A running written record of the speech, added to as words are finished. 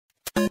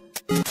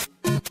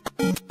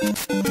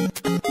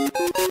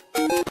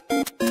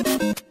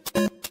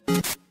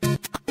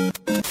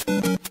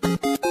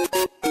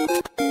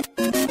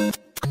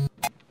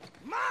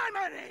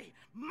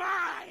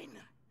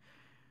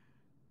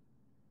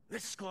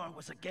war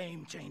was a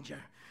game changer.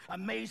 A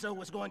mazo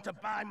was going to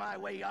buy my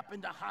way up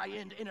into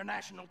high-end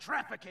international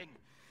trafficking.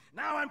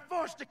 Now I'm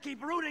forced to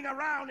keep rooting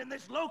around in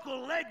this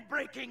local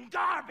leg-breaking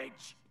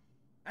garbage.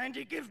 And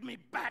he gives me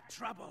back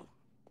trouble.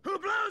 Who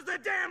blows the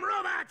damn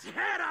robot's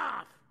head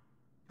off?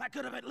 I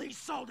could have at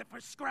least sold it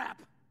for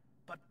scrap,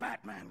 but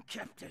Batman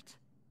kept it.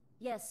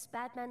 Yes,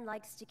 Batman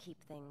likes to keep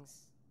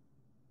things.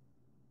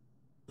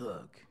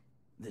 Look,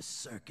 this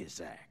circus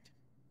act,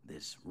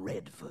 this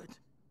Redfoot.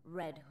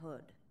 Red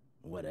Hood.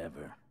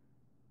 Whatever.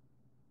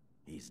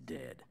 He's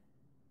dead.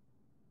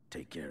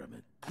 Take care of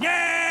it.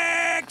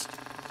 Next!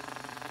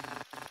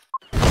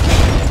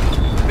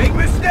 Big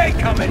mistake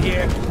coming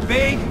here.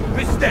 Big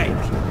mistake.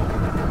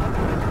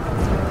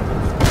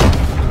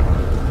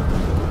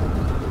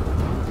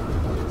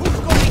 Who's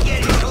gonna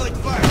get his hood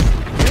first?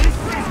 This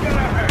is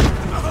gonna hurt.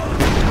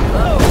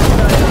 Oh,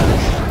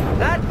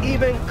 not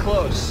even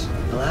close.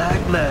 Black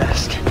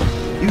Mask.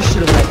 You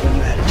should have left when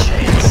you had a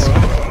chance.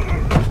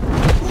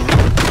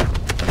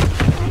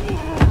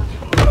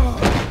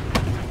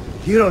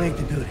 You don't need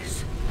to do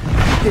this.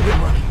 Give your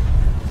money.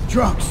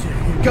 Drugs,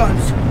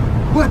 guns,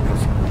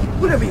 weapons,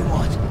 whatever you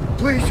want.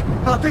 Please,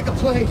 I'll take a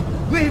plane.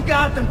 Leave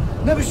Gotham.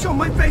 Never show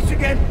my face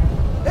again.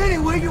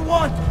 Anywhere you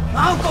want.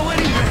 I'll go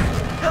anywhere.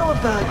 How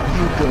about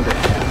you go to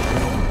hell?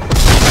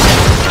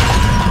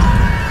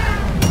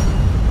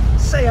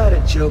 Say hi to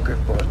Joker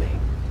for me.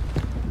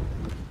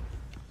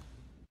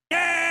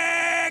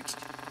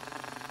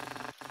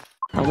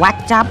 The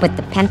whack job with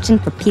the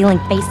penchant for peeling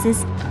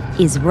faces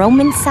is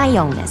Roman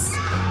Sionis,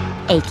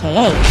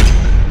 a.k.a.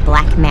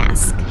 Black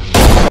Mask.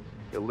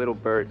 Your little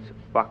bird's a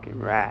fucking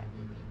rat.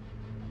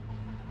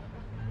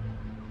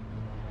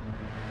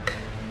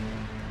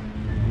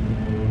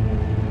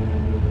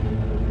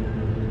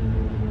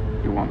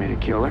 You want me to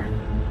kill her?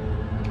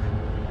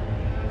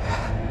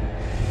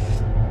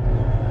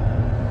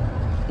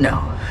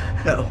 No.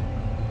 No.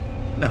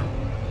 No.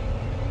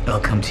 I'll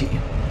come to you.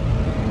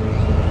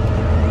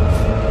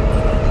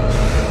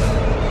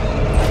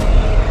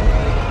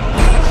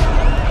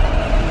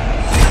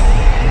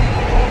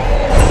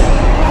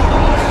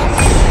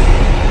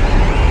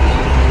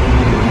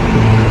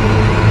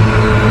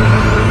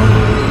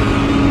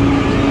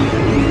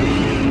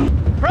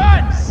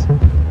 Friends!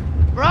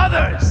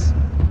 Brothers!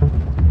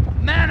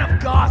 Men of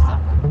Gotham!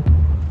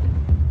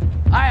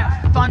 I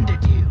have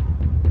funded you.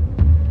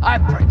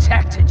 I've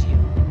protected you.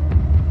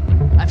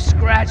 I've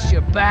scratched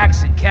your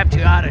backs and kept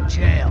you out of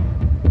jail.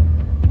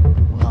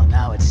 Well,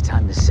 now it's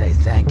time to say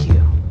thank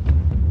you.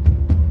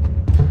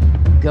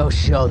 Go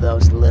show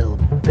those little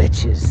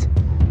bitches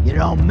you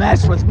don't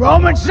mess with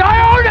Roman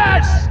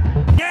Sionis!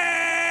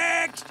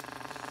 Next!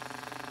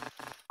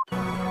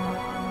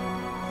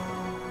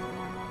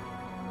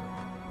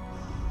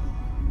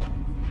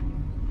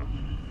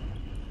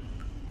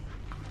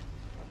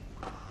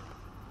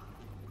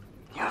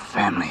 Your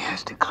family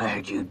has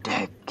declared you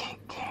dead,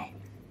 KK.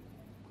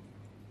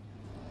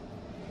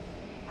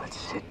 But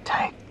sit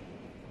tight.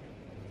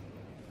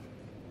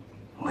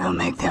 We'll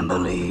make them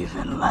believe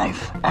in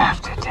life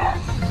after death.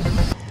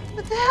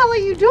 What the hell are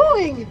you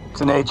doing?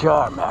 It's an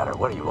HR matter.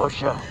 What are you,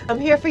 OSHA? I'm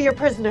here for your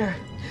prisoner.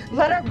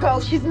 Let her go.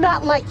 She's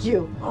not like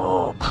you.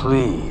 Oh,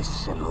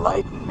 please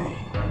enlighten me.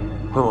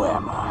 Who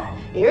am I?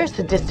 You're a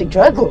sadistic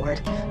drug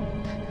lord.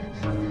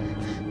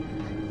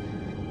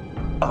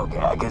 Okay,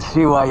 I can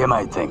see why you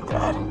might think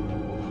that.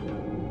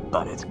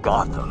 But it's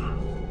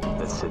Gotham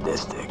that's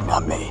sadistic,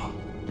 not me.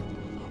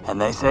 And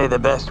they say the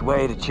best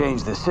way to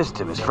change the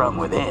system is from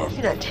within.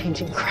 You're not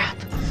changing crap.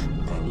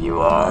 And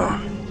you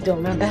are?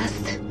 Doing my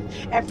best.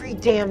 Every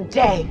damn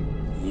day.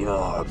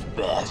 Your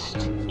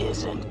best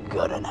isn't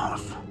good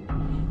enough.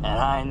 And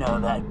I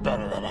know that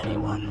better than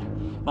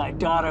anyone. My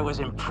daughter was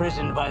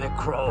imprisoned by the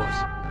Crows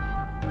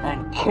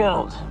and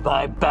killed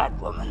by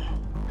Batwoman.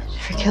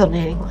 I never killed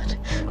anyone.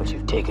 But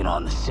you've taken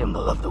on the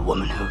symbol of the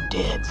woman who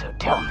did, so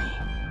tell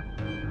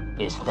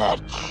me, is that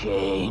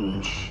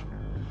change?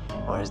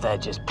 Or is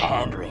that just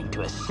pandering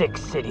to a sick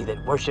city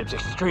that worships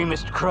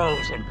extremist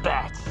crows and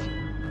bats?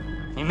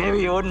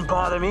 Maybe you wouldn't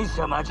bother me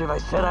so much if I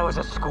said I was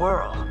a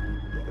squirrel.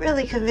 You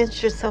really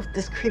convinced yourself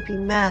this creepy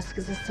mask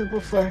is a symbol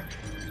for,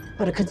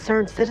 what, a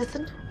concerned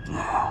citizen?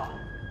 No.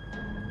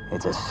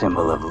 It's a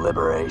symbol of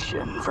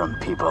liberation from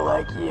people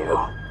like you.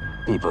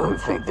 People who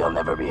think they'll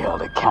never be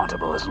held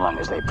accountable as long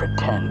as they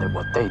pretend that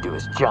what they do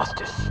is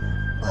justice.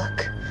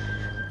 Look,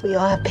 we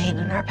all have pain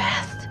in our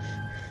past.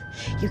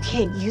 You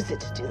can't use it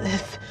to do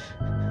this.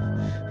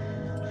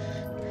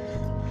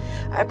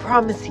 I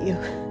promise you,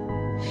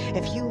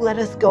 if you let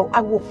us go,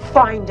 I will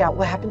find out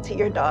what happened to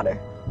your daughter.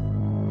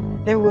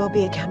 There will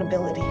be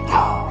accountability.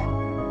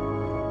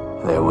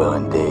 There will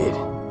indeed.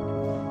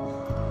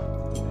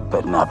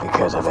 But not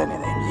because of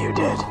anything you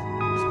did.